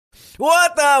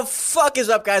What the fuck is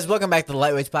up, guys? Welcome back to the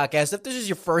Lightweights Podcast. If this is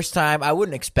your first time, I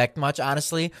wouldn't expect much,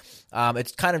 honestly.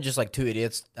 It's kind of just like two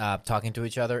idiots talking to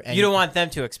each other. And You don't want them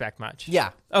to expect much.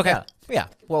 Yeah. Okay. Yeah.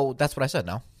 Well, that's what I said,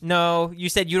 no? No, you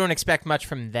said you don't expect much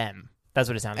from them. That's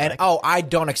what it sounded And, like. I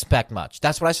don't expect much.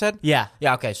 That's what I said? Yeah.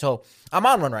 Yeah, okay. So, I'm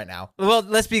on one right now. Well,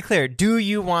 let's be clear. Do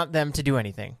you want them to do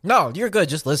anything? No, you're good.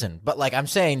 Just listen. But, I'm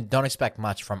saying don't expect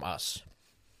much from us.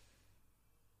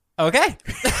 Okay.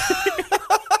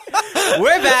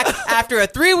 We're back after a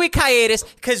 3-week hiatus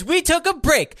because we took a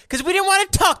break, because we didn't want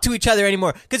to talk to each other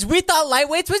anymore, because we thought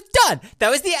Lightweights was done. That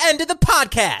was the end of the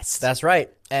podcast. That's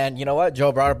right. And you know what?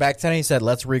 Joe brought it back today. He said,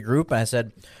 let's regroup. And I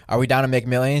said, are we down to make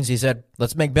millions? He said,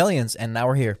 let's make billions. And now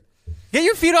we're here. Get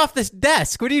your feet off this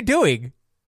desk. What are you doing?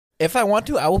 If I want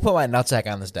to, I will put my nutsack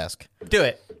on this desk. Do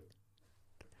it.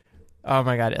 Oh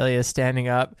my God, Ilya's standing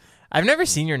up. I've never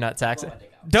seen your nutsacks. No,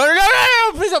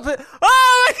 please don't.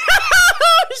 Oh my God.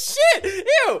 Oh, shit.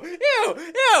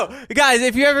 Ew. Guys,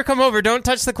 if you ever come over, don't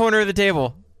touch the corner of the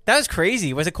table. That was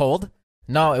crazy. Was it cold?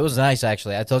 No, it was nice,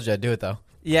 actually. I told you I'd do it, though.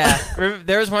 Yeah.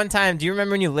 There was one time. Do you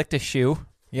remember when you licked a shoe?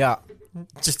 Yeah.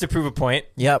 Just to prove a point?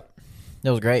 Yep. It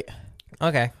was great.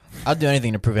 Okay. I'll do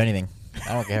anything to prove anything.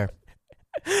 I don't care.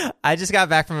 I just got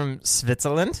back from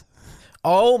Switzerland.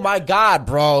 Oh, my God,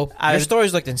 bro. Your was-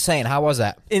 stories looked insane. How was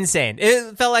that? Insane.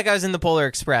 It felt like I was in the Polar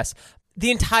Express. The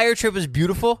entire trip was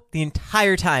beautiful. The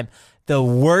entire time. The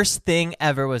worst thing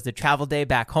ever was the travel day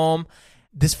back home.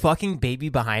 This fucking baby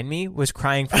behind me was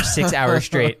crying for 6 hours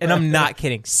straight. And I'm not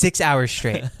kidding. 6 hours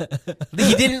straight.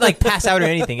 He didn't pass out or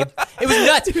anything. It was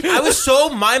nuts. I was so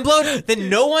mind blown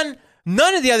that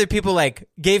none of the other people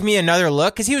gave me another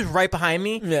look, because he was right behind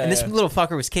me. Yeah, and this little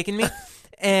fucker was kicking me.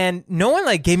 And no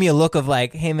one gave me a look of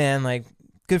hey man,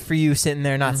 good for you sitting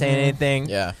there not saying anything.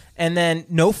 Yeah. And then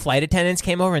no flight attendants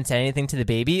came over and said anything to the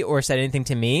baby or said anything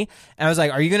to me. And I was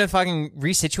like, are you going to fucking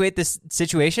resituate this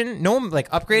situation? No one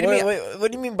upgraded me. Wait,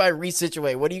 what do you mean by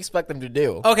resituate? What do you expect them to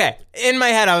do? Okay. In my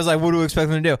head, I was like, what do we expect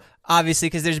them to do? Obviously,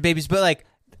 because there's babies. But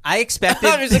I expected...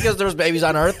 Obviously, because there's babies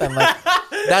on Earth and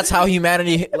that's how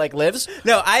humanity lives.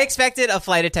 No, I expected a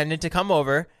flight attendant to come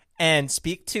over and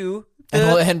speak to...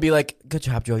 And be like, good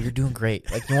job, Joe. You're doing great.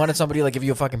 You wanted somebody to give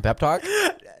you a fucking pep talk?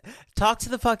 Talk to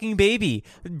the fucking baby.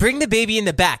 Bring the baby in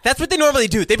the back. That's what they normally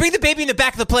do. They bring the baby in the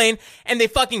back of the plane and they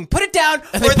fucking put it down.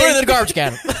 And they put it in the garbage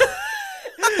can.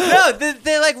 No,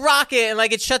 they rock it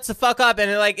and it shuts the fuck up and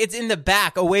it's in the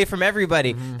back away from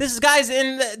everybody. Mm-hmm. This guy's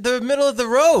in the middle of the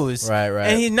rows. Right.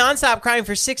 And he's nonstop crying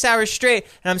for 6 hours straight.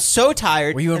 And I'm so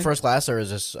tired. Were you in first class or is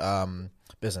this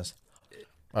business?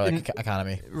 Or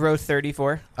economy? Row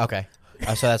 34. Okay.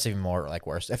 So that's even more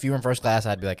worse. If you were in first class,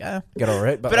 I'd be like, get over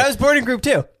it. But I was boarding group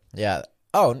 2. Yeah.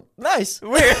 Oh, nice.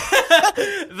 Weird. But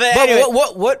Anyway.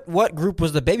 anyway, What group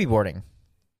was the baby boarding?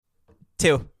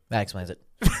 2. That explains it.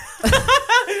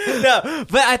 No,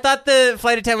 but I thought the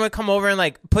flight attendant would come over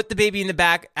and put the baby in the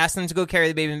back, ask them to go carry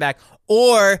the baby in the back,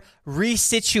 or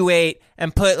resituate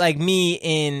and put me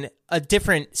in a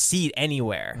different seat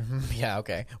anywhere. Yeah,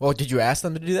 okay. Well, did you ask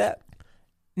them to do that?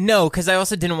 No, because I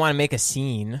also didn't want to make a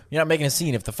scene. You're not making a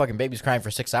scene. If the fucking baby's crying for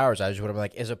 6 hours, I just would have been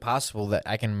like, is it possible that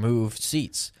I can move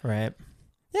seats? Right.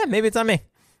 Yeah, maybe it's on me.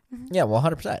 Yeah, well,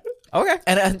 100%. Okay.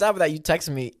 And on top of that, you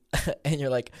texted me, and you're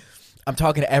like, I'm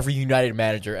talking to every United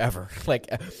manager ever.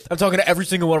 I'm talking to every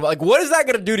single one of them. What is that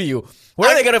going to do to you?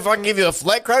 What are they going to fucking give you a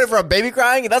flight credit for a baby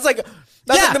crying? That's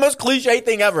the most cliche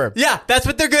thing ever. Yeah, that's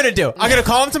what they're going to do. I'm going to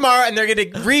call them tomorrow, and they're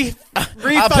going to refund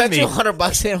I'll bet me. you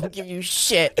 $100 they don't give you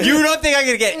shit. You don't think I'm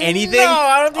going to get anything? No,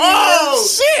 I don't think Oh,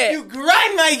 shit. You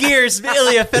grind my gears,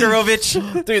 Ilya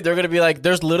Fedorovich. Dude, they're going to be like,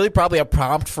 there's literally probably a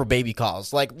prompt for baby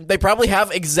calls. They probably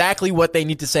have exactly what they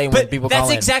need to say when people call in.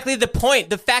 That's exactly the point.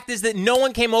 The fact is that no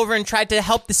one came over and tried to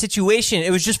help the situation.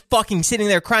 It was just fucking sitting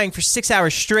there crying for 6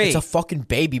 hours straight. It's a fucking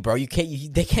baby, bro.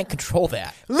 They can't control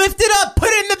that. Lift it up. Put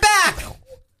it in the back.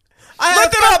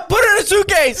 Lift it up. Put it in a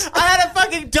suitcase. I had a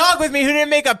fucking dog with me who didn't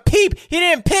make a peep. He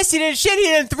didn't piss. He didn't shit. He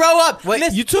didn't throw up.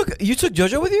 Wait, you took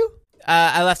JoJo with you?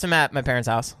 I left him at my parents'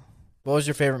 house. What was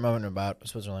your favorite moment about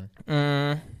Switzerland?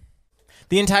 The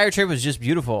entire trip was just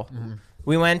beautiful. Mm-hmm.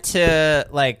 We went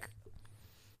to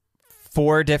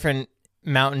 4 different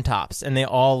mountaintops, and they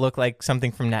all look like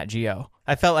something from Nat Geo.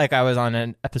 I felt like I was on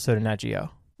an episode of Nat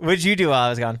Geo. What did you do while I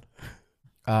was gone?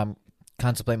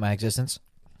 Contemplate my existence.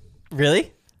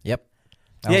 Really? Yep.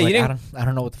 Yeah, you didn't. I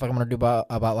don't know what the fuck I'm gonna do about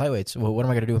lightweights. Well, what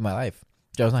am I gonna do with my life?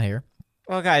 Joe's not here.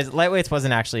 Well, guys, lightweights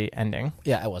wasn't actually ending.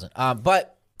 Yeah, I wasn't.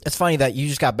 But it's funny that you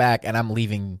just got back and I'm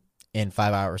leaving in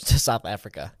 5 hours to South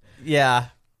Africa. Yeah.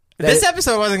 This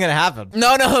episode wasn't gonna happen.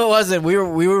 No, it wasn't. We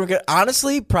were gonna,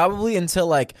 honestly probably until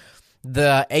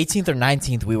The 18th or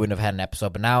 19th, we wouldn't have had an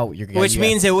episode, but now you're Which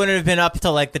means it wouldn't have been up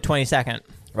till like the 22nd.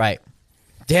 right.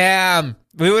 Damn,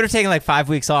 We would have taken like 5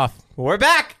 weeks off. We're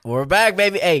back. we're back,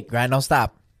 baby. Hey, grind don't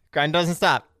stop. Grind doesn't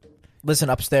stop. Listen,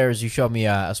 upstairs, you showed me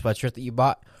a sweatshirt that you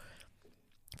bought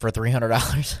for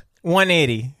 $300.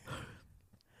 180.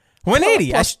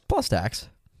 180. Plus tax.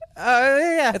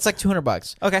 Yeah. It's like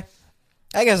 $200. Okay.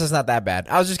 I guess it's not that bad.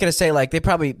 I was just gonna say, like, they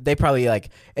probably like,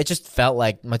 it just felt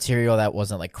like material that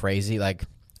wasn't like crazy. Like,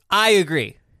 I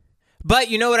agree. But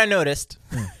you know what I noticed?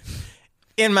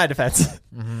 In my defense.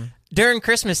 During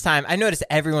Christmas time, I noticed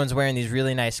everyone's wearing these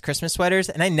really nice Christmas sweaters,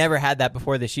 and I never had that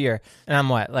before this year. And I'm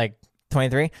what, like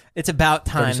 23? It's about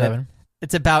time. 37.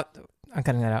 I'm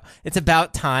cutting that out. It's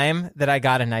about time that I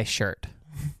got a nice shirt.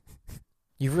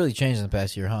 You've really changed in the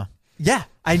past year, huh? Yeah,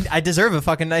 I deserve a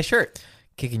fucking nice shirt.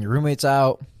 Kicking your roommates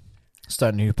out,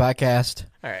 starting a new podcast.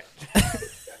 All right.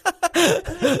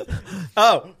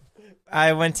 Oh,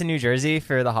 I went to New Jersey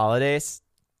for the holidays,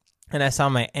 and I saw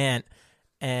my aunt.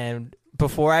 And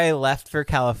before I left for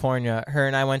California, her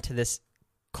and I went to this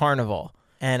carnival,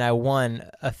 and I won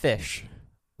a fish,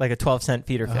 like a 12-cent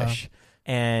feeder fish,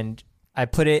 and I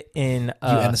put it in. You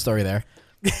end the story there.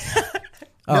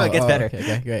 No, it gets better.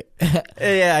 Okay, great.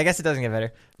 Yeah, I guess it doesn't get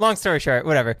better. Long story short,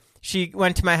 whatever. She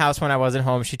went to my house when I wasn't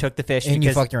home. She took the fish. And you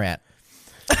because fucked your aunt.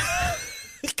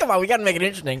 Come on, we gotta make it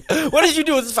interesting. What did you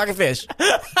do with this fucking fish?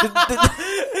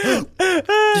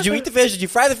 Did you eat the fish? Did you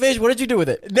fry the fish? What did you do with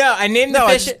it? No, I named the No,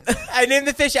 I fish. I named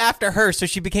the fish after her, so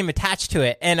she became attached to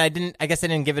it. And I guess I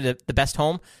didn't give it the best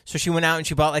home. So she went out and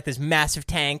she bought like this massive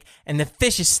tank, and the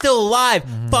fish is still alive.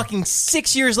 Fucking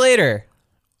 6 years later.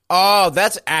 Oh,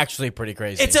 that's actually pretty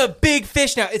crazy. It's a big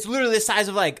fish now. It's literally the size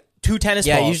of like 2 tennis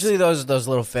yeah. balls. Usually those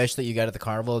little fish that you get at the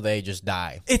carnival, they just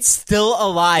die. It's still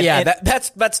alive. Yeah, And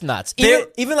that's nuts.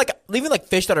 Even like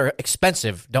fish that are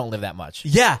expensive don't live that much.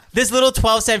 yeah, this little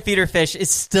 12-cent feeder fish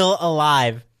is still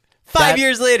alive. 5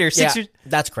 years later, 6 years.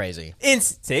 That's crazy.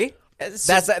 See?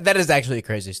 That is actually a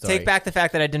crazy story. Take back the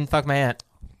fact that I didn't fuck my aunt.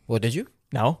 Well, did you?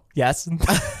 No. Yes.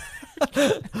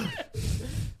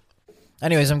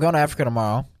 Anyways, I'm going to Africa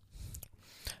tomorrow.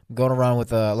 I'm going to run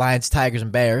with lions, tigers,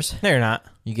 and bears. No, you're not.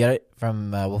 You get it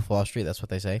from Wolf of Wall Street? That's what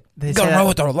they say. They I'm say going to that? run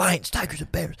with the lions, tigers, and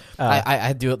bears.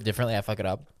 I do it differently. I fuck it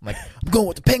up. I'm like, I'm going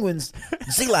with the penguins,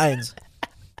 the sea lions.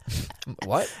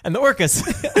 What? And the orcas.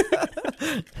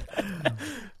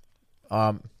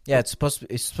 Yeah, it's supposed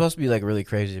to be like really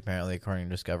crazy apparently, according to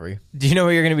Discovery. Do you know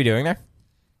what you're going to be doing there?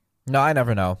 No, I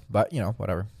never know, but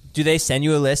whatever. Do they send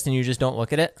you a list and you just don't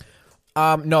look at it?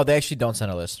 No, they actually don't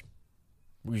send a list.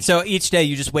 So each day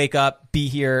you just wake up, be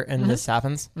here, and this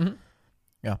happens?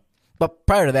 Yeah, but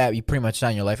prior to that, you pretty much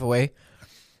sign your life away,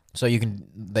 so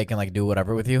they can like do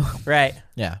whatever with you. Right.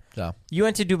 Yeah. So You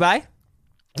went to Dubai?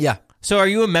 yeah, So are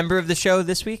you a member of the show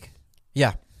this week?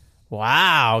 yeah,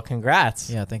 Wow, congrats.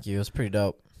 yeah. Thank you. It was pretty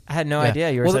dope. I had no Yeah. idea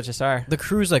you were Well, such a star. The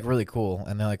crew's like really cool,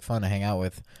 and they're like fun to hang out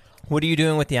with. What are you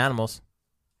doing with the animals?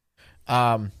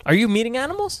 Are you meeting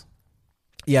animals?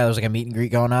 Yeah, there's like a meet and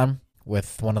greet going on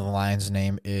with one of the lions.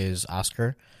 Name is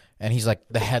Oscar, and he's like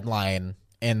the head lion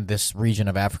in this region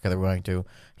of Africa that we're going to.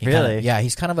 Really?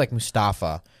 He's kind of like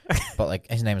Mustafa, but like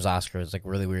his name is Oscar. It's like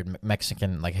really weird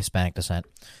Mexican, like Hispanic descent,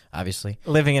 obviously.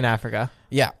 Living in Africa.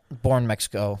 Yeah, born in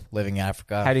Mexico, living in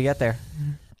Africa. How do you get there?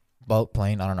 Boat,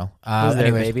 plane, I don't know. Was there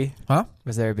anyways. a baby? Huh?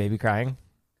 Was there a baby crying?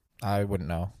 I wouldn't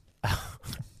know.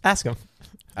 Ask him.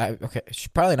 Okay,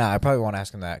 probably not. I probably won't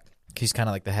ask him that. He's kind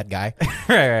of like the head guy.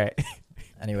 right.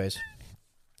 Anyways.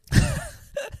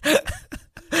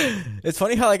 It's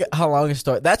funny how long a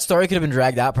story that story could have been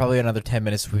dragged out probably another 10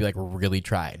 minutes if we like really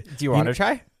tried. Do you want to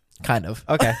try? Kind of.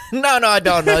 Okay. No, I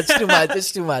don't know. It's too much.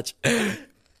 It's too much.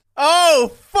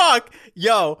 Oh, fuck.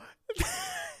 Yo.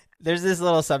 There's this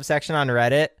little subsection on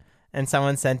Reddit, and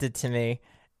someone sent it to me.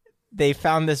 They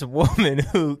found this woman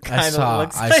who kind of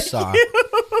looks like you.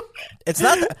 It's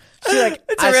not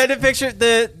It's a random picture.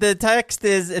 The text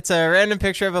is, it's a random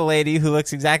picture of a lady who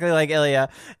looks exactly like Ilya,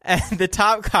 and the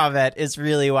top comment is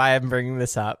really why I'm bringing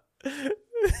this up.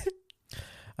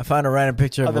 I found a random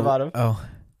picture On the bottom. Oh.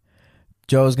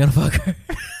 Joe's gonna fuck her.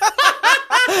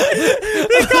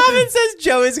 The comment says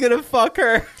Joe is gonna fuck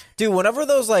her. Dude, whenever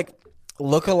those like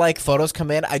look-alike photos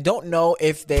come in, I don't know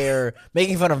if they're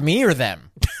making fun of me or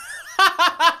them.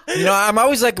 I'm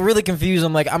always like really confused.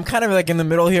 I'm kind of like in the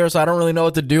middle here, so I don't really know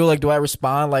what to do. Like, do I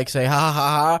respond like say ha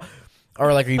ha ha,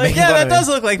 or like are you making fun that of does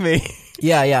look like me.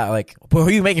 Yeah. Like, who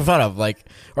are you making fun of? Like,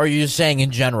 or are you just saying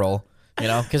in general?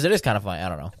 Because it is kind of funny. I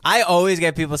don't know. I always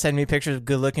get people send me pictures of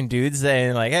good-looking dudes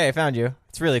saying like, "Hey, I found you."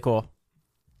 It's really cool.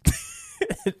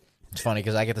 It's funny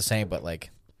because I get the same, but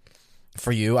like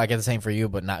for you, I get the same for you,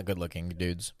 but not good-looking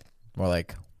dudes. More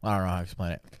like, I don't know how to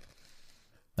explain it.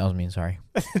 That was mean, sorry.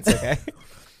 It's okay.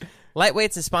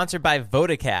 Lightweights is sponsored by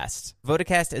Vodacast.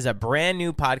 Vodacast is a brand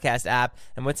new podcast app,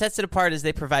 and what sets it apart is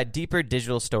they provide deeper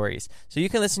digital stories. So you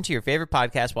can listen to your favorite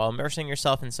podcast while immersing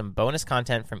yourself in some bonus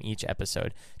content from each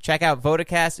episode. Check out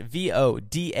Vodacast,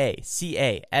 Vodacast.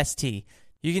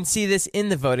 You can see this in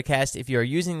the Vodacast if you are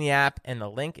using the app, and the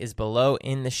link is below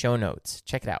in the show notes.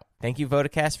 Check it out. Thank you,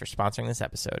 Vodacast, for sponsoring this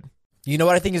episode. You know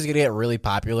what I think is going to get really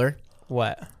popular?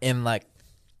 What? In, like,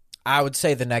 I would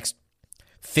say the next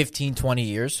 15, 20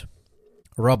 years?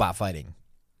 Robot fighting.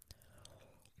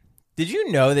 Did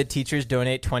you know that teachers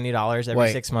donate $20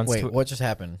 every 6 months? Wait, what just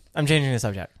happened? I'm changing the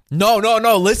subject. No.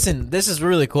 Listen, this is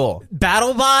really cool.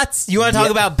 BattleBots? You want to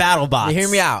talk about BattleBots? You hear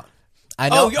me out. I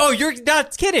know. Oh, you're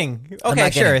not kidding. Okay,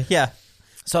 not sure. kidding. Yeah.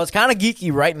 So it's kind of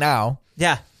geeky right now,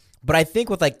 Yeah. but I think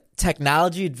with like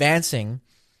technology advancing,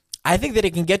 I think that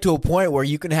it can get to a point where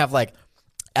you can have like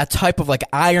a type of like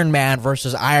Iron Man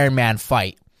versus Iron Man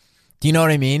fight. Do you know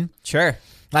what I mean? Sure.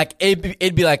 Like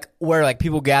it'd be like where like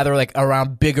people gather like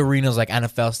around big arenas like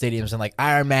NFL stadiums and like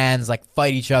Iron Mans like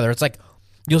fight each other. It's like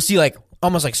you'll see like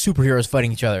almost like superheroes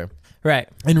fighting each other Right.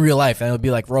 in real life, and it'll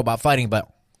be like robot fighting. But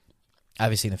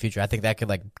obviously in the future, I think that could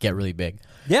like get really big.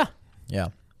 Yeah. Yeah.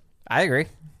 I agree.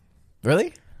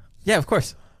 Really? Yeah, of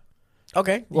course.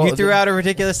 Okay. You threw out a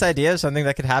ridiculous idea of something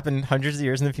that could happen hundreds of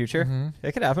years in the future.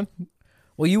 It could happen.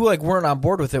 Well, you like weren't on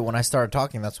board with it when I started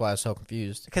talking. That's why I was so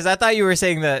confused. Because I thought you were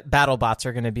saying that BattleBots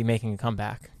are going to be making a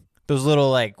comeback. Those little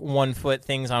like 1 foot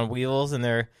things on wheels, and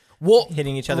they're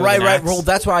hitting each other. Right. with an axe. Well,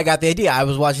 that's why I got the idea. I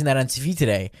was watching that on TV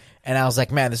today, and I was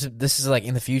like, man, this is like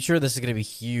in the future. This is going to be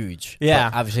huge. Yeah.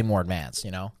 But obviously more advanced.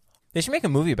 You know, They should make a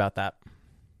movie about that.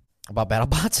 about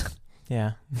BattleBots.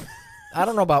 Yeah. I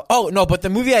don't know about. Oh no, but the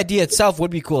movie idea itself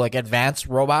would be cool. Like advanced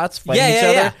robots fighting each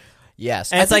other. Yeah.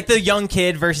 Yes, And it's like the young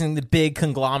kid versus the big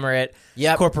conglomerate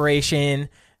corporation.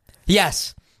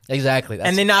 Yes, exactly.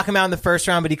 And they knock him out in the first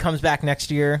round, but he comes back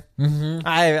next year.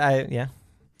 Mm-hmm. Yeah.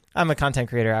 I'm a content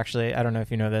creator, actually. I don't know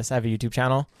if you know this. I have a YouTube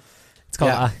channel. It's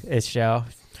called It's Show.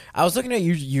 I was looking at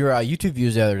your YouTube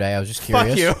views the other day. I was just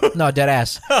curious. Fuck you. No, dead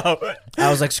ass. Oh.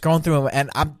 I was like scrolling through them, and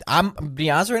I'm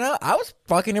be honest right now. I was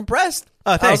fucking impressed.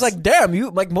 Oh, thanks. I was like, damn, you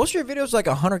like most of your videos like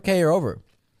 100K or over.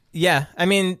 Yeah. I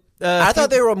mean, I thought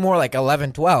they were more like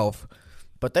 11, 12,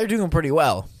 but they're doing pretty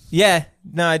well. Yeah.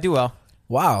 No, I do well.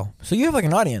 Wow. So you have like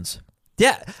an audience.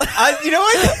 Yeah. You know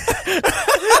what?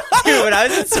 Dude, when I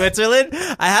was in Switzerland,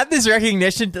 I had this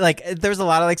recognition. Like, there was a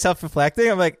lot of like self-reflecting.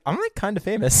 I'm like kind of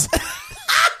famous.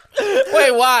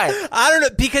 Wait, why? I don't know,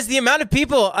 because the amount of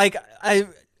people, like, I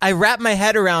wrap my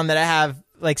head around that I have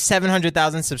like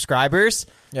 700,000 subscribers.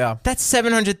 Yeah. That's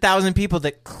 700,000 people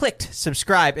that clicked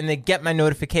subscribe and they get my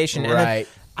notification. And Right.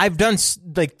 I've done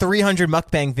like 300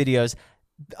 mukbang videos.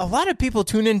 A lot of people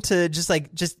tune in to just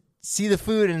see the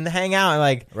food and hang out. And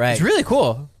like, Right. It's really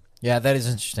cool. Yeah, that is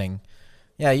interesting.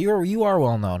 Yeah, you are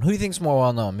well known. Who do you think's more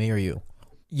well known, me or you?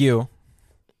 You.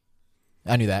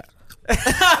 I knew that.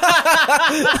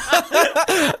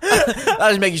 I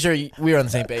was making sure we were on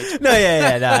the same page. No,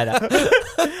 I know.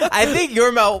 I think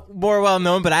you're more well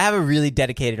known, but I have a really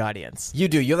dedicated audience. You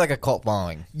do. You have like a cult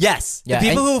following. Yes. Yeah, The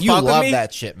people and who you fuck love with me,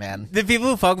 that shit, man. the people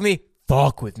who fuck with me,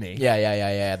 fuck with me.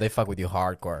 Yeah. They fuck with you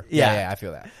hardcore. Yeah. I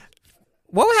feel that.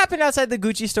 What happened outside the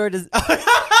Gucci store? When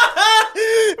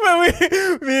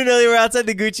me and Ilya were outside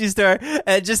the Gucci store,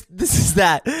 and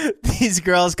these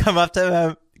girls come up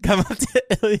to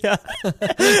Ilya, and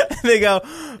they go,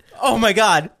 "Oh my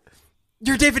God,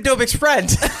 you're David Dobrik's friend."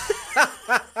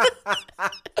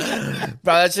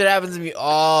 Bro, that shit happens to me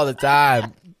all the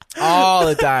time. All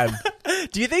the time.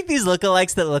 Do you think these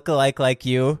lookalikes that look alike like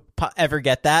you ever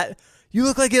get that? You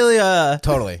look like Ilya.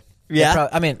 Totally. Yeah?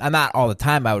 I mean, I'm not all the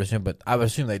time, I would assume, but I would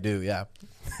assume they do, yeah.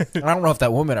 I don't know if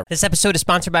that woman... This episode is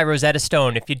sponsored by Rosetta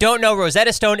Stone. If you don't know,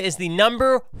 Rosetta Stone is the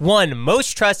 #1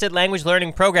 most trusted language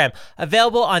learning program,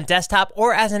 available on desktop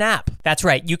or as an app. That's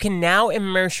right, you can now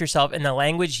immerse yourself in the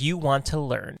language you want to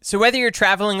learn. So whether you're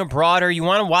traveling abroad or you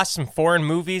want to watch some foreign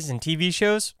movies and TV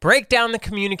shows, break down the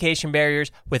communication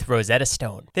barriers with Rosetta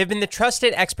Stone. They've been the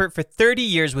trusted expert for 30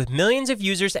 years with millions of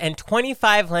users and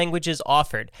 25 languages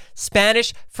offered.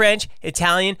 Spanish, French,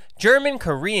 Italian, German,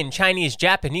 Korean, Chinese,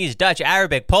 Japanese, Dutch,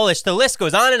 Arabic, Polish, the list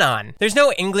goes on and on. There's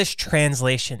no English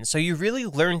translation, so you really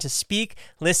learn to speak,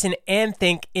 listen, and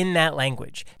think in that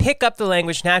language. Pick up the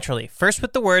language naturally, first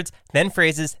with the words, then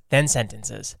phrases, then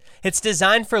sentences. It's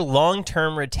designed for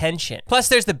long-term retention. Plus,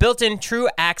 there's the built-in True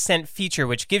Accent feature,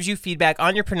 which gives you feedback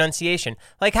on your pronunciation,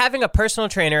 like having a personal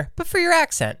trainer, but for your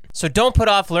accent. So don't put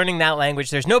off learning that language.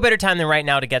 There's no better time than right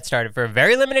now to get started. For a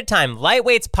very limited time,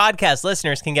 Lightweight's podcast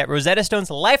listeners can get Rosetta Stone's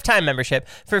lifetime membership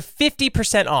for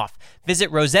 50% off.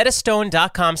 Visit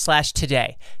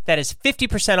rosettastone.com/today. That is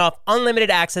 50% off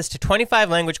unlimited access to 25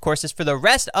 language courses for the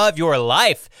rest of your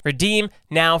life. Redeem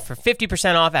now for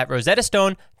 50% off at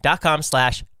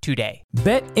rosettastone.com/today.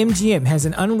 BetMGM has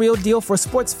an unreal deal for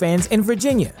sports fans in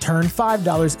Virginia. Turn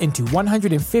 $5 into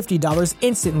 $150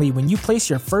 instantly when you place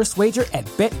your first wager at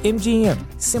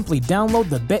BetMGM. Simply download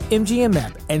the BetMGM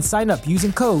app and sign up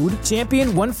using code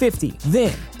Champion150.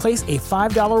 Then, place a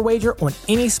 $5 wager on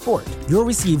any sport. You'll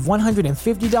receive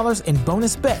 $150 in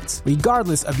bonus bets,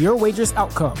 regardless of your wager's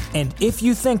outcome. And if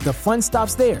you think the fun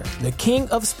stops there, the King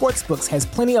of Sportsbooks has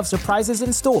plenty of surprises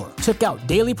in store. Check out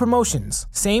daily promotions,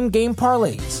 same-game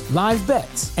parlays, live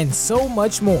bets, and so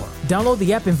much more. Download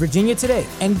the app in Virginia today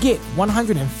and get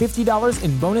 $150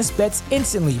 in bonus bets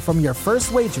instantly from your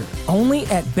first wager. Only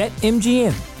at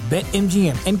BetMGM.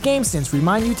 BetMGM and GameSense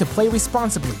remind you to play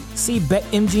responsibly. See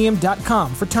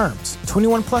BetMGM.com for terms.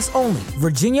 21 plus only.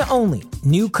 Virginia only.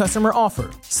 New customer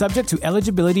offer. Subject to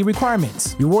eligibility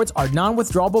requirements. Rewards are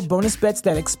non-withdrawable bonus bets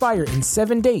that expire in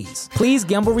 7 days. Please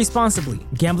gamble responsibly.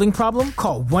 Gambling problem?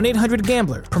 Call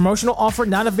 1-800-GAMBLER. Promotional offer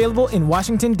not available in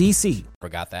Washington, D.C.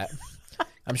 Forgot that.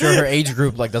 I'm sure her age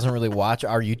group doesn't really watch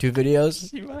our YouTube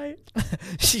videos. She might.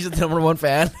 She's the number one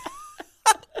fan.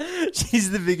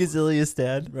 She's the biggest Ilias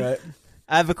dad. Right.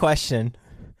 I have a question.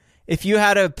 If you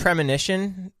had a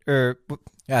premonition, or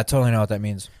Yeah, I totally know what that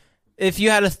means. if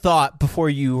you had a thought before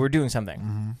you were doing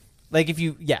something, like if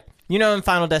you, you know, in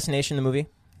Final Destination, the movie.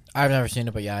 I've never seen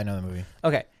it, but yeah, I know the movie.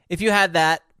 Okay, if you had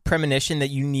that premonition that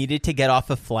you needed to get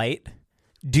off a flight,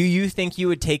 do you think you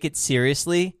would take it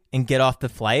seriously and get off the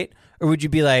flight, or would you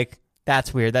be like,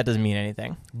 "That's weird. That doesn't mean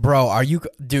anything"? Bro, are you...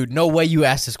 Dude, no way you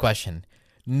asked this question.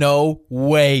 No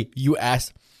way you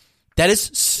asked... That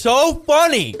is so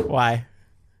funny. Why?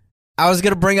 I was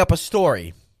going to bring up a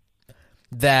story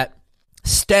that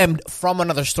stemmed from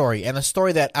another story. And the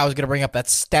story that I was going to bring up that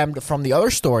stemmed from the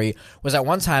other story was at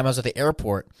one time I was at the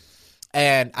airport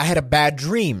and I had a bad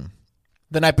dream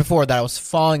the night before that I was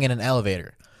falling in an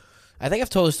elevator. I think I've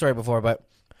told this story before, but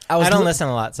I don't listen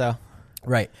a lot, so.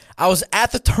 Right. I was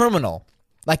at the terminal.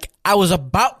 Like, I was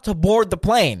about to board the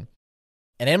plane.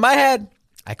 And in my head,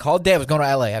 I called David. I was going to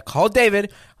L.A. I called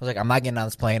David. I was like, I'm not getting on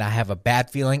this plane. I have a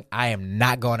bad feeling. I am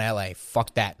not going to L.A.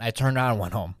 Fuck that. And I turned around and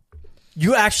went home.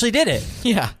 You actually did it?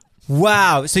 Yeah.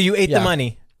 Wow. So you ate the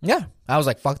money? Yeah. I was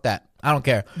like, fuck that. I don't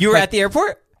care. You were at the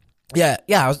airport? Yeah.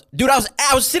 Yeah.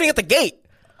 I was sitting at the gate.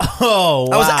 Oh,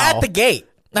 wow. I was at the gate.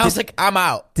 And I was like, I'm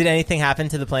out. Did anything happen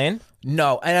to the plane?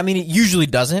 No. And I mean, it usually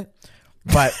doesn't.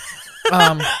 But...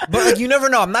 but like, you never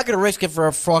know. I'm not gonna risk it for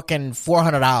a fucking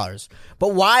 $400.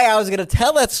 But why I was gonna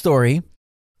tell that story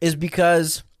is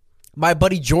because my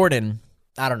buddy Jordan,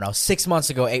 I don't know, 6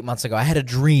 months ago, 8 months ago, I had a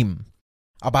dream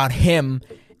about him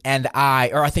and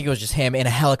I think it was just him in a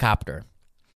helicopter.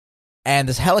 And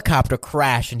this helicopter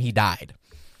crashed and he died.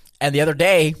 And the other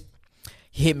day,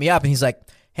 he hit me up and he's like,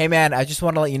 "Hey man, I just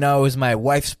want to let you know it was my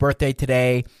wife's birthday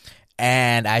today.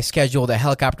 And I scheduled a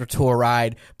helicopter tour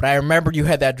ride, but I remembered you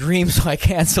had that dream, so I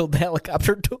canceled the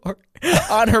helicopter tour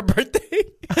on her birthday."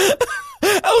 I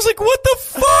was like, "What the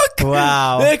fuck?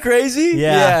 Wow, isn't that crazy?"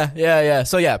 Yeah.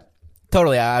 So yeah,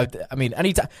 totally. I mean,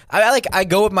 anytime I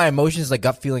go with my emotions, like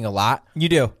gut feeling a lot. You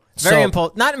do very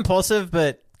not impulsive,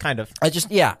 but kind of. I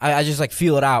just like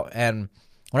feel it out, and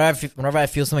whenever I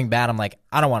feel something bad, I'm like,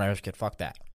 I don't want to risk it. Fuck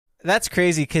that. That's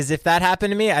crazy because if that happened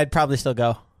to me, I'd probably still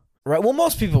go. Right. Well,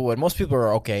 most people would. Most people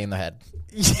are okay in the head.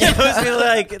 Yeah, most people are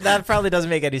like, that probably doesn't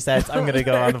make any sense. I'm going to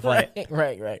go on the flight.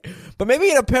 Right. But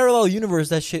maybe in a parallel universe,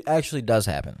 that shit actually does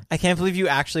happen. I can't believe you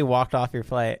actually walked off your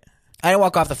flight. I didn't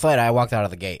walk off the flight. I walked out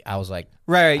of the gate. I was like...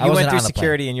 Right. You went through on the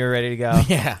security and you were ready to go.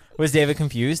 Yeah. Was David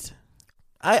confused?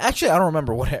 I don't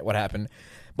remember what happened.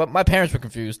 But my parents were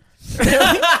confused.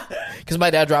 Because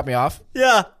my dad dropped me off.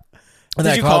 Yeah. And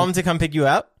Did you call him to come pick you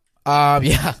up?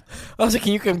 Yeah. I was like,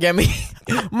 "Can you come get me?"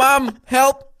 "Mom,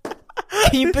 help.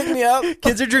 Can you pick me up?"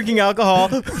 Kids are drinking alcohol.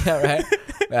 Yeah, right?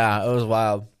 Yeah, it was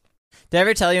wild. Did I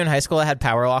ever tell you in high school I had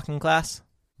power walking class?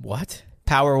 What?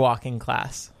 Power walking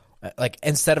class. Like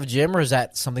instead of gym, or is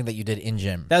that something that you did in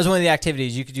gym? That was one of the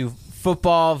activities. You could do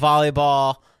football,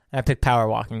 volleyball, and I picked power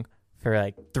walking for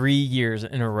like 3 years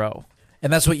in a row.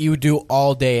 And that's what you would do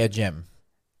all day at gym?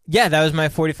 Yeah, that was my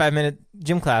 45-minute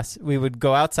gym class. We would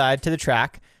go outside to the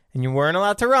track, and you weren't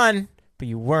allowed to run, but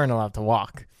you weren't allowed to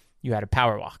walk. You had a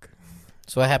power walk.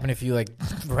 So what happened if you like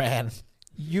ran?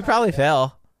 You probably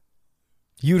fail.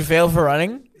 You'd fail for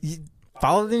running?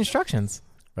 Follow the instructions.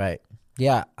 Right.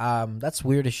 Yeah. That's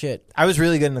weird as shit. I was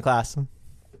really good in the class.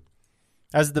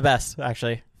 I was the best,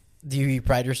 actually. Do you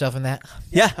pride yourself in that?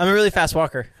 Yeah, I'm a really fast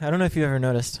walker. I don't know if you've ever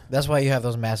noticed. That's why you have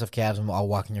those massive calves and all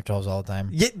walking your toes all the time.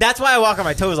 Yeah, that's why I walk on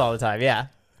my toes all the time, yeah.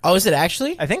 Oh, is it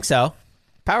actually? I think so.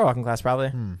 Power walking class,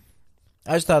 probably.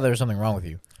 I just thought there was something wrong with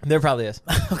you. There probably is.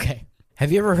 Okay.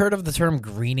 Have you ever heard of the term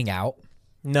greening out?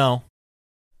 No.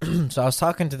 So I was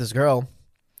talking to this girl,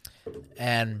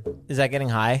 and Is that getting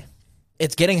high?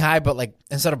 it's getting high, but like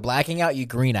instead of blacking out, you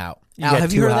green out. You Al, get have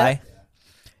too you heard of high? that?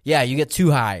 Yeah, you get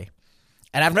too high.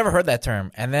 And I've never heard that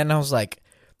term. And then I was like,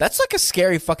 that's like a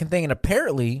scary fucking thing. And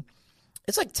apparently,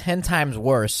 it's like 10 times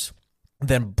worse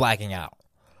than blacking out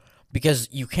because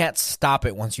you can't stop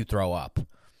it once you throw up.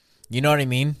 You know what I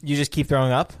mean? You just keep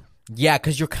throwing up? Yeah,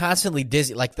 because you're constantly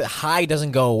dizzy. Like the high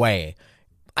doesn't go away.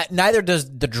 Neither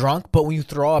does the drunk, but when you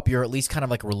throw up, you're at least kind of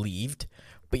like relieved.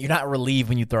 But you're not relieved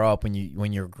when you throw up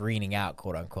when you're greening out,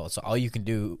 quote unquote. So all you can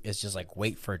do is just like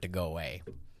wait for it to go away.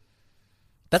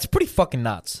 That's pretty fucking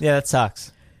nuts. Yeah, that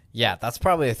sucks. Yeah, that's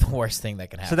probably the worst thing that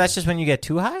can happen. So that's just when you get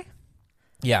too high?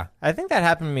 yeah. I think that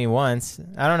happened to me once.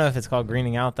 I don't know if it's called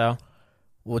greening out, though.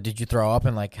 Well, did you throw up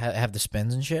and like have the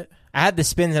spins and shit? I had the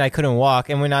spins and I couldn't walk.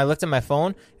 And when I looked at my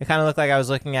phone, it kind of looked like I was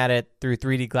looking at it through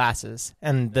 3D glasses.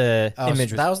 And the Oh, image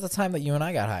so was... that was the time that you and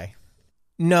I got high.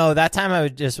 No, that time I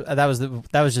would just... That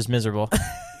was just miserable.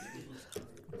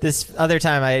 This other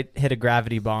time I hit a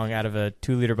gravity bong out of a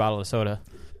 2-liter bottle of soda.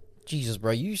 Jesus,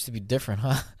 bro, you used to be different,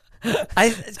 huh?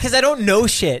 Because I don't know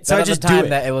shit, so I That was just the do time it.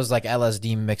 that it was like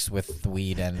LSD mixed with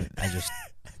weed, and I just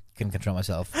couldn't control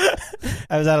myself.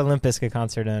 I was at a Limp Bizkit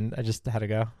concert and I just had to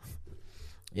go.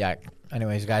 Yeah.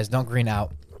 Anyways, guys, don't green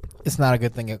out. It's not a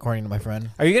good thing, according to my friend.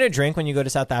 Are you gonna drink when you go to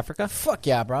South Africa? Fuck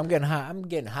yeah, bro. I'm getting high. I'm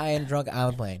getting high and drunk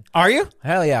on the plane. Are you?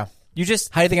 Hell yeah. You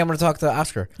just How do you think I'm going to talk to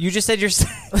Oscar? you just said you're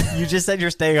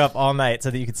staying up all night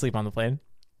so that you could sleep on the plane.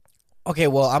 Okay,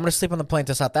 well, I'm going to sleep on the plane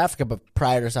to South Africa, but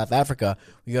prior to South Africa,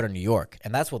 we go to New York,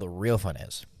 and that's where the real fun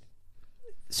is.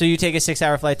 So you take a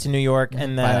 6-hour flight to New York and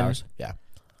 5 then hours. Yeah.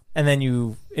 and then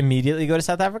you immediately go to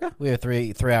South Africa? We have a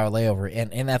 3-hour layover,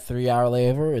 and in that 3-hour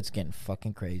layover, it's getting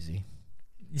fucking crazy.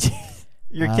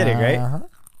 You're kidding, right? Uh-huh.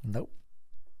 Nope.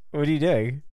 What are you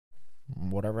doing?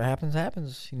 Whatever happens,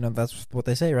 happens. You know, that's what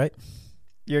they say, right?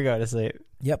 You're going to sleep.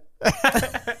 Yep.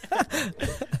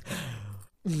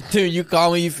 Dude, you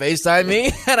call me, you FaceTime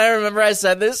me, and I remember I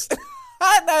said this. And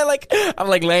I'm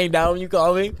like laying down when you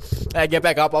call me. And I get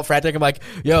back up all frantic. I'm like,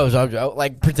 yo, so,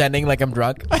 like pretending like I'm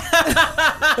drunk.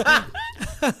 I'm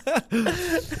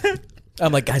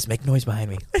like, guys, make noise behind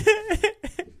me.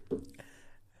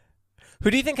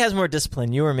 Who do you think has more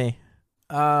discipline, you or me?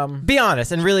 Um, Be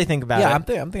honest and really think about yeah, it. I'm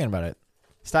thinking about it.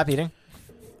 Stop eating.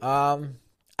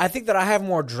 I think that I have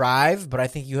more drive, but I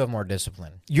think you have more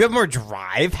discipline. You have more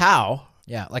drive? How?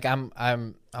 Yeah, like I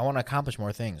want to accomplish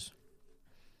more things,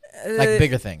 like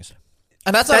bigger things,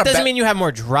 and that's That not doesn't mean you have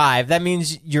more drive. That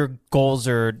means your goals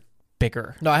are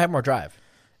bigger. No, I have more drive.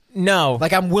 No,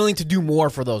 Like I'm willing to do more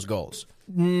for those goals.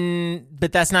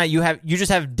 but that's not you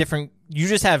just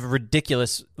have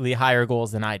ridiculously higher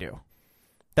goals than I do.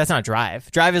 That's not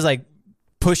drive. Drive is like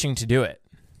pushing to do it.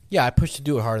 Yeah, I push to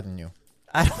do it harder than you.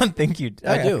 I don't think you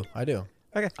okay. I do.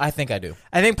 Okay. I think I do.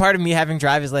 I think part of me having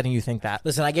drive is letting you think that.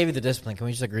 Listen, I gave you the discipline. Can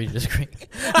we just agree to disagree?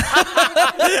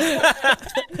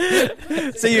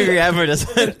 So you agree I have more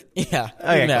discipline? Yeah.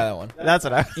 Okay, you can cool. have that one. That's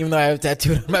what I Even though I have a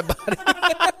tattoo on my body.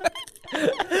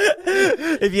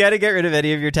 If you had to get rid of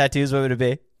any of your tattoos, what would it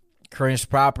be? Cringe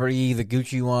Property, the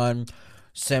Gucci one,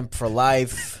 Simp for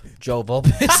Life, Joe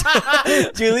Vulpes.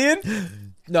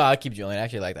 Julian? No, I'll keep Julian. I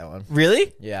actually like that one.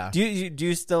 Really? Yeah. Do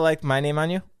you still like my name on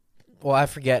you? Well, I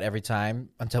forget every time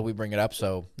until we bring it up,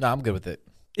 so no, I'm good with it.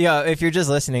 Yeah, if you're just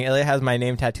listening, Elliot has my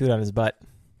name tattooed on his butt.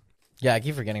 Yeah, I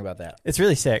keep forgetting about that. It's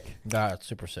really sick. God, it's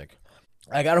super sick.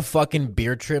 I got a fucking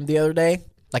beard trim the other day.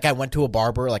 Like I went to a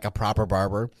barber, like a proper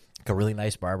barber, like a really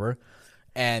nice barber.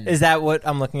 And Is that what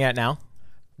I'm looking at now?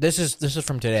 this is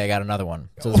from today. I got another one.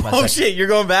 So this is my Oh second- shit, you're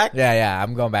going back? Yeah,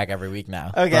 I'm going back every week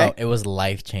now. Okay. Bro, it was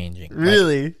life changing.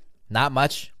 Really? Not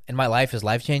much in my life is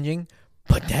life changing,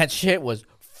 but that shit was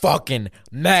fucking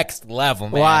next level,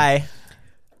 man. Why?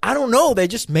 I don't know. They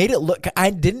just made it look.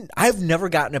 I've never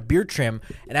gotten a beard trim,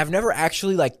 and I've never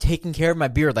actually like taken care of my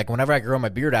beard. Like whenever I grow my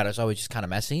beard out, it's always just kind of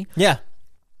messy. Yeah.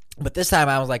 But this time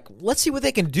I was like, let's see what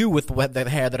they can do with the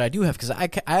hair that I do have, because I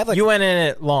have like You went in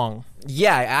it long.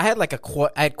 yeah, I had like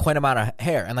I had quite amount of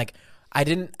hair, and like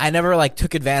I never like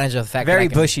took advantage of the fact Very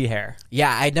that I can, bushy hair.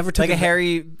 Yeah, I never took Like a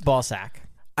hairy ball sack.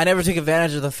 I never took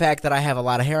advantage of the fact that I have a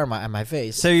lot of hair on my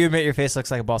face. So you admit your face looks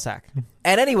like a ball sack.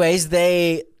 And anyways,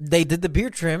 they did the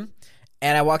beard trim,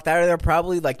 and I walked out of there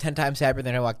probably like 10 times happier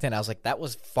than I walked in. I was like, that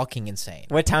was fucking insane.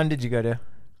 What town did you go to?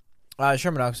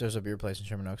 Sherman Oaks. There's a beard place in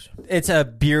Sherman Oaks. It's a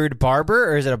beard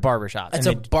barber, or is it a barber shop? It's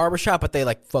a barber shop, but they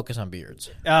like focus on beards.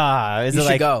 Is You it should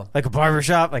like go. like a barber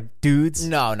shop, like dudes?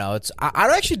 No. It's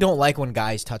I actually don't like when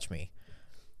guys touch me.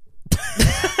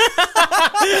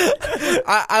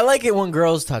 I like it when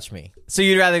girls touch me. So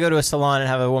you'd rather go to a salon and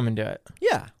have a woman do it?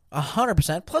 Yeah,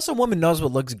 100%. Plus, a woman knows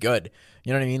what looks good.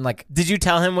 You know what I mean? Like, Did you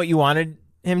tell him what you wanted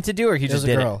him to do, or he just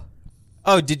there's a did girl. it?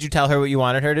 Oh, did you tell her what you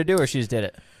wanted her to do, or she just did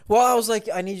it? Well, I was like,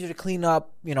 I need you to clean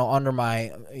up, under my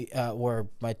where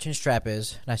my chin strap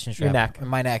is, not chin strap, Your neck.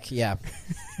 my neck. Yeah.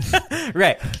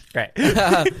 Right.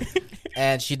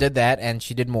 And she did that, and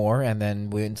she did more, and then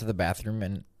we went into the bathroom,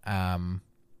 and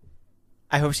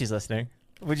I hope she's listening.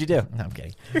 What'd you do? no, I'm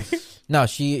kidding. No,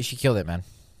 she killed it, man.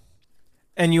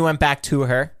 And you went back to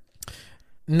her?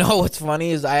 No, what's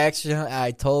funny is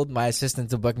I told my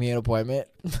assistant to book me an appointment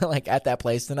like at that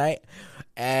place tonight,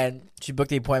 and she booked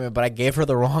the appointment, but I gave her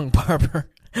the wrong barber.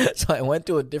 So I went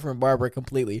to a different barber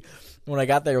completely. When I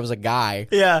got there, it was a guy.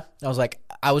 Yeah.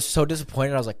 I was so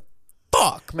disappointed. I was like,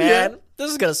 fuck, man. Yeah.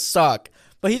 This is going to suck.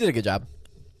 But he did a good job.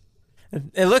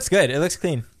 It looks good. It looks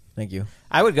clean. Thank you.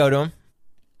 I would go to him.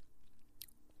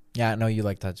 Yeah, I know you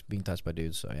like being touched by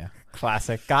dudes, so yeah.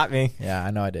 Classic. Got me. Yeah,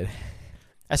 I know I did.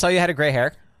 I saw you had a gray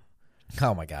hair.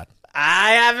 Oh, my God.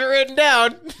 I have it written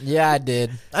down. Yeah, I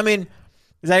did. I mean,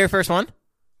 Is that your first one?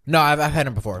 no, I've had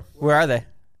them before. Where are they?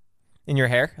 In your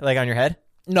hair? Like on your head?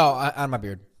 No, on my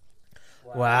beard.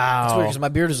 Wow. It's weird because my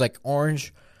beard is like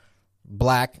orange,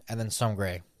 black, and then some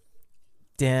gray.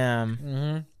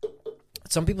 Damn.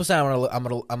 Some people say I'm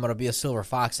gonna be a silver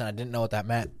fox, and I didn't know what that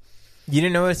meant. You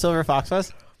didn't know what a silver fox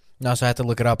was? No, so I had to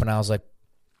look it up, and I was like,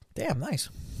 "Damn, nice."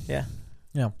 Yeah.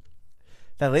 Yeah.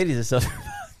 That lady's a silver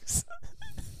fox.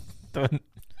 The one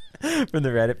from the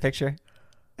Reddit picture.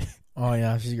 Oh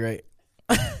yeah, she's great.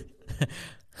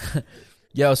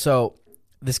 Yo, so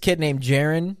this kid named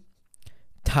Jaron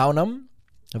Townham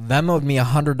Venmoed me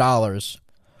 $100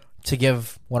 to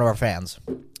give one of our fans.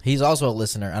 He's also a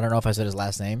listener. I don't know if I said his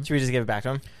last name. Should we just give it back to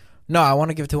him? No, I want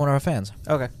to give it to one of our fans.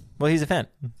 Okay. Well, he's a fan.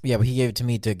 Yeah, but he gave it to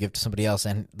me to give to somebody else,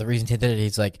 and the reason he did it,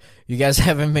 he's like, "You guys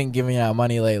haven't been giving out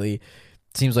money lately.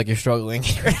 Seems like you're struggling."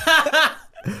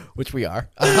 Which we are.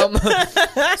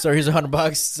 So here's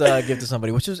 $100 give to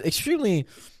somebody, which is extremely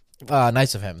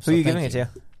nice of him. Who are you giving it to?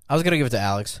 I was gonna give it to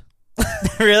Alex.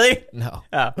 Really? No.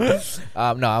 Oh.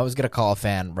 No, I was gonna call a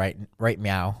fan, right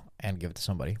meow, and give it to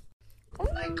somebody. Oh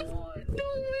my god, no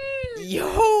way.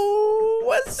 Yo,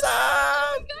 what's up?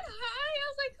 I got high. I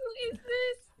was like, who is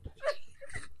this?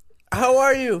 How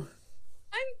are you?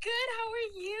 I'm good. How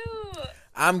are you?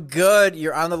 I'm good.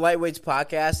 You're on the Lightweights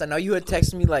podcast. I know you had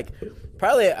texted me like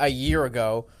probably a year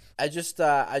ago. I just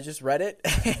read it,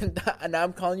 and now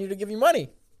I'm calling you to give you money.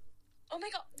 Oh my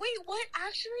god. Wait, what?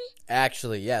 Actually?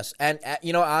 Actually, yes. And,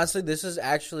 honestly, this is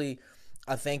actually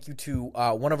a thank you to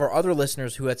one of our other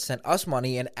listeners who had sent us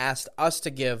money and asked us to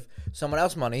give someone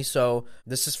else money. So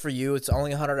this is for you. It's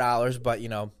only $100, but,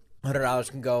 $100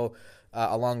 can go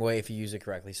a long way if you use it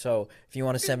correctly. So if you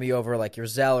want to send me over, like, your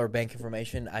Zelle or bank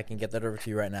information, I can get that over to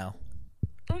you right now.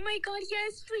 Oh my god,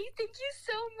 yes, please. Thank you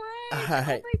so much. All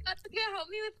right. Oh my god, it's gonna help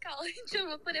me with college. I'm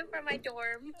gonna put it for my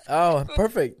dorm. Oh,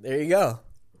 perfect. There you go.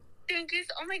 Thank you.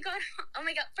 Oh my god. Oh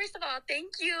my god. First of all,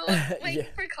 thank you. Yeah.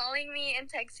 For calling me and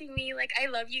texting me. Like, I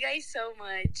love you guys so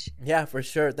much. Yeah, for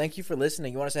sure. Thank you for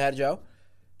listening. You want to say hi to Joe?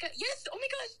 Yes. Oh my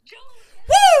gosh,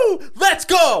 Joe. Woo! Let's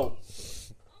go!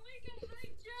 Oh my god, hi,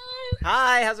 Joe.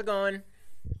 Hi, how's it going?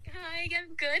 Hi,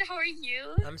 I'm good. How are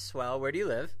you? I'm swell. Where do you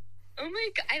live? Oh my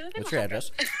god, I live in What's your La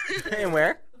address? Habra. And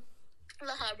where?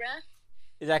 La Habra.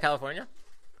 Is that California?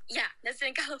 Yeah, that's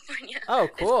in California. Oh,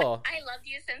 cool. I loved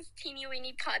you since Teeny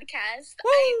Weeny podcast.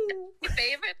 Woo! That's my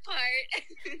favorite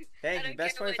part. Thank I you. don't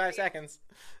Best care what 25 day. seconds.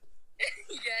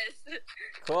 Yes.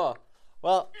 Cool.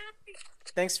 Well,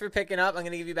 thanks for picking up. I'm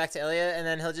going to give you back to Ilya, and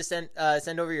then he'll just send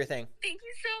over your thing. Thank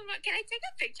you so much. Can I take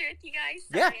a picture with you guys?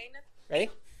 Yeah. Sorry, Ready?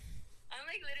 I'm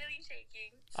like literally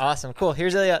shaking. Awesome. Cool.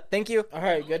 Here's Ilya. Thank you. All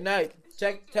right, good night.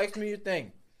 Text me your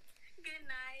thing. Good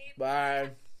night. Bye.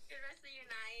 Good rest of your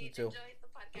night. You too. Enjoy the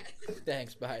podcast.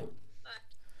 Thanks, bye.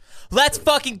 Let's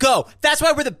fucking go. That's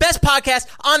why we're the best podcast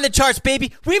on the charts,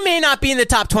 baby. We may not be in the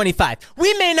top 25.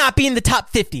 We may not be in the top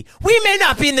 50. We may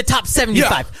not be in the top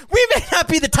 75. Yeah. We may not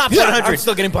be in the top I'm 100.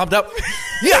 still getting pumped up.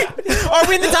 Yeah. Are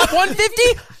we in the top 150?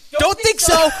 Don't think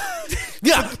so.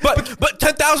 Yeah, but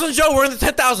 10,000, Joe, we're in the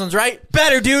 10,000s, right?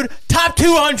 Better, dude. Top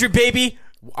 200, baby.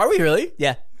 Are we really?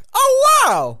 Yeah. Oh,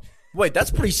 wow. Wait,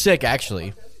 that's pretty sick,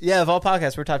 actually. Yeah, of all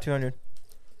podcasts, we're top 200.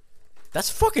 That's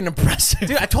fucking impressive.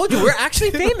 Dude, I told you, we're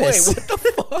actually famous. Wait, what the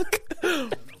fuck?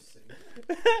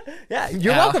 Yeah,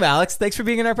 you're welcome, Alex. Thanks for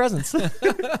being in our presence.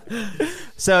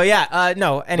 So, yeah,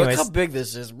 no, anyways. Look how big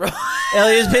this is, bro.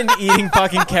 Elliot's been eating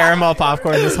fucking caramel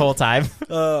popcorn this whole time.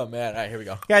 Oh, man. All right, here we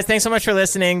go. Guys, thanks so much for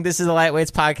listening. This is the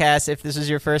Lightweights podcast. If this is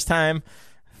your first time,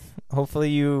 hopefully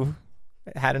you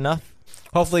had enough.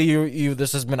 Hopefully you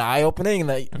this has been eye-opening and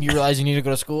that you realize you need to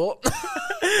go to school.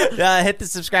 Hit the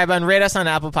subscribe button. Rate us on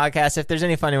Apple Podcasts. If there's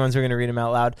any funny ones, we're going to read them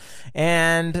out loud.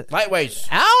 And... Lightweights.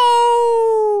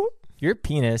 Ow! Your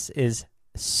penis is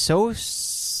so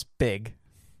big.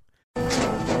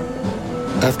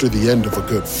 After the end of a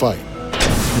good fight,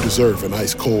 you deserve an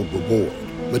ice-cold reward.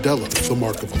 Modelo is the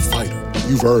mark of a fighter.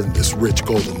 You've earned this rich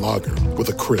golden lager with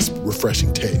a crisp,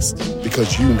 refreshing taste.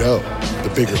 Because you know,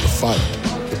 the bigger the fight,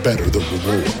 the better the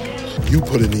reward. You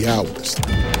put in the hours,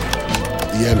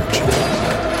 the energy,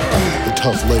 the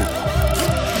tough labor.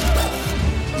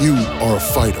 You are a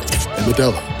fighter, and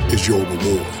Modelo is your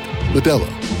reward. Modelo,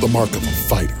 the mark of a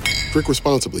fighter. Drink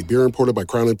responsibly. Beer imported by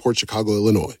Crown Imports, Chicago,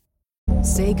 Illinois.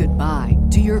 Say goodbye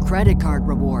to your credit card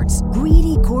rewards.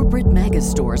 Greedy corporate mega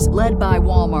stores, led by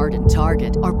Walmart and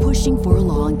Target, are pushing for a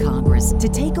law in Congress to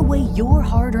take away your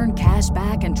hard-earned cash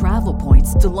back and travel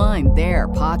points to line their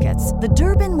pockets. The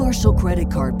Durbin-Marshall credit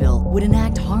card bill would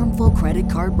enact harmful credit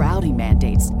card routing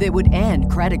mandates that would end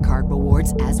credit card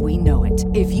rewards as we know it.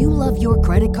 If you love your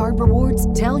credit card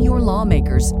rewards, tell your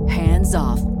lawmakers, hands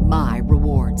off my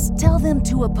rewards. Tell them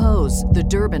to oppose the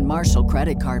Durbin-Marshall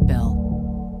credit card bill.